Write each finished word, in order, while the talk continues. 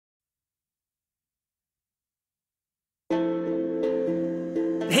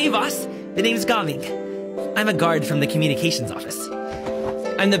Hey boss, the name's Gaming. I'm a guard from the communications office.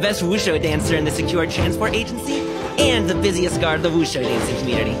 I'm the best wushu dancer in the secure transport agency, and the busiest guard of the wushu dancing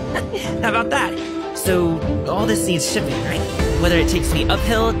community. How about that? So, all this needs shipping, right? Whether it takes me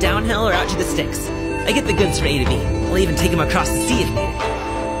uphill, downhill, or out to the sticks. I get the goods from A to B. I'll even take them across the sea if needed.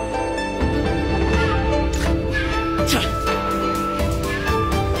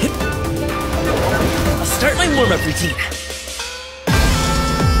 I'll start my warm-up routine.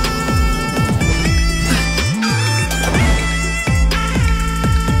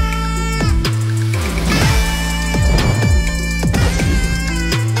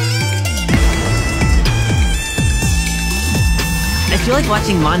 I feel like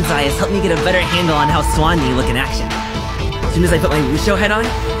watching Manzai has helped me get a better handle on how Swanee look in action. As soon as I put my wushu head on,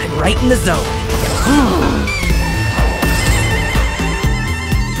 I'm right in the zone.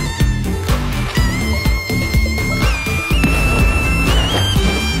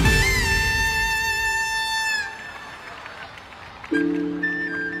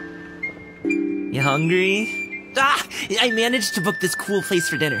 You hungry? Ah! I managed to book this cool place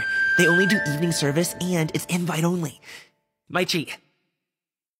for dinner. They only do evening service and it's invite only. My treat.